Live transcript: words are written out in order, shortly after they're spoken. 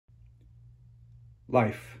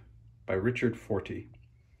Life by Richard Fortey.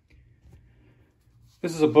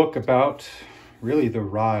 This is a book about really the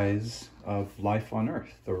rise of life on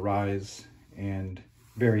Earth, the rise and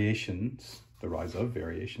variations, the rise of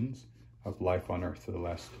variations of life on Earth for the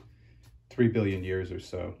last 3 billion years or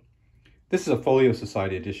so. This is a Folio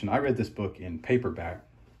Society edition. I read this book in paperback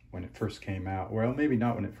when it first came out. Well, maybe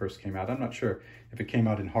not when it first came out. I'm not sure if it came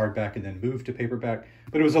out in hardback and then moved to paperback,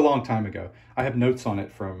 but it was a long time ago. I have notes on it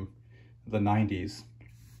from the 90s.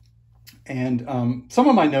 And some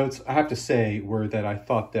of my notes, I have to say, were that I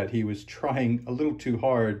thought that he was trying a little too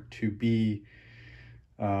hard to be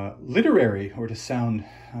literary or to sound,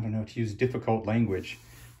 I don't know, to use difficult language.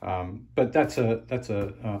 But that's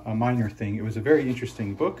a minor thing. It was a very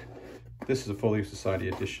interesting book. This is a Folio Society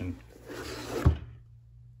edition.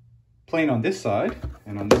 Plain on this side,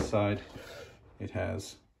 and on this side it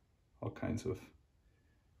has all kinds of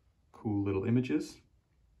cool little images.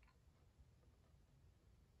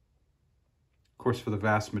 Of course, for the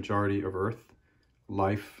vast majority of Earth,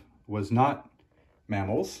 life was not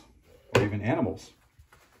mammals or even animals.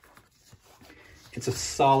 It's a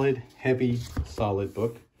solid, heavy, solid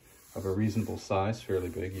book of a reasonable size, fairly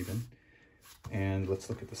big even. And let's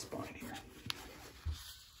look at the spine here.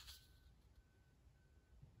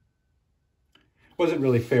 It wasn't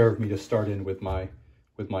really fair of me to start in with my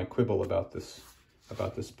quibble about this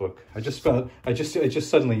book. I just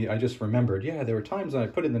remembered, yeah, there were times I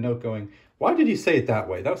put in the note going, why did he say it that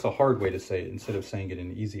way? That was a hard way to say it instead of saying it in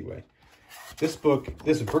an easy way. This book,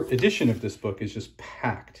 this edition of this book is just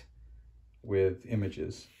packed with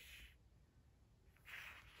images.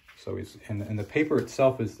 So and the paper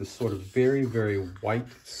itself is this sort of very, very white,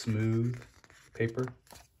 smooth paper.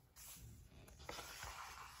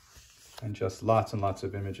 And just lots and lots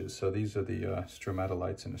of images. So these are the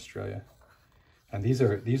stromatolites in Australia. And these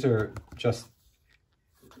are just,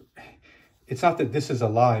 it's not that this is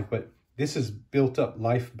alive, but this is built up,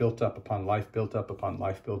 life built up upon life, built up upon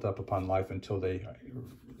life, built up upon life until they,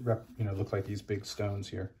 look like these big stones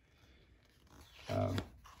here.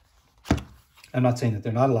 I'm not saying that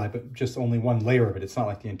they're not alive, but just only one layer of it. It's not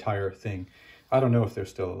like the entire thing. I don't know if they're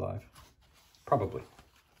still alive. Probably.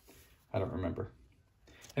 I don't remember.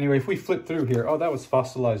 Anyway, if we flip through here, oh, that was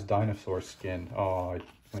fossilized dinosaur skin. Oh, I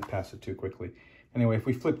went past it too quickly. Anyway, if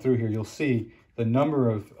we flip through here, you'll see the number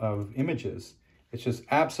of images. It's just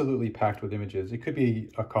absolutely packed with images. It could be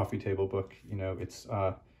a coffee table book.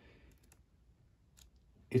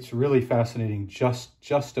 It's really fascinating just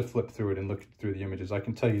to flip through it and look through the images. I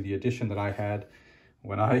can tell you the edition that I had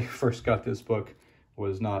when I first got this book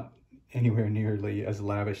was not anywhere nearly as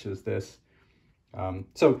lavish as this.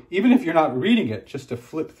 So even if you're not reading it, just to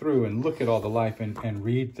flip through and look at all the life and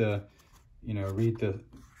read the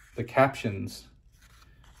captions,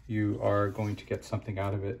 you are going to get something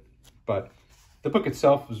out of it. But the book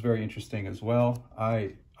itself was very interesting as well.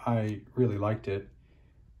 I really liked it,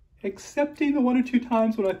 excepting the 1 or 2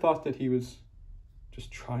 times when I thought that he was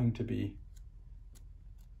just trying to be...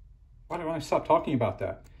 Why don't I stop talking about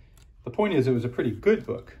that? The point is, it was a pretty good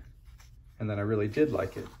book, and then I really did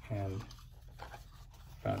like it and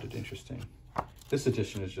found it interesting. This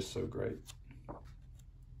edition is just so great.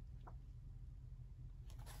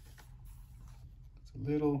 It's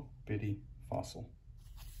a little bitty fossil.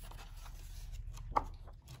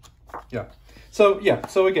 Yeah. So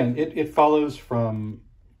again, it follows from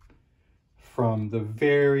the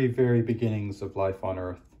very, very beginnings of life on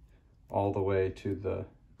Earth all the way to the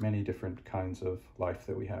many different kinds of life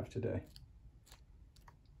that we have today.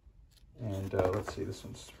 And let's see, this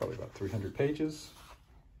one's probably about 300 pages,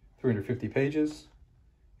 350 pages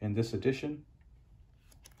in this edition.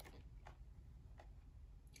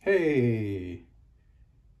 Hey,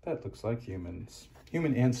 that looks like humans,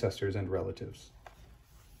 human ancestors and relatives.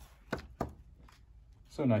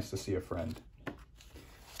 So nice to see a friend.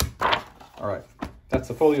 All right, that's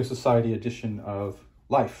the Folio Society edition of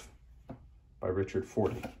Life by Richard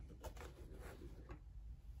Fortey.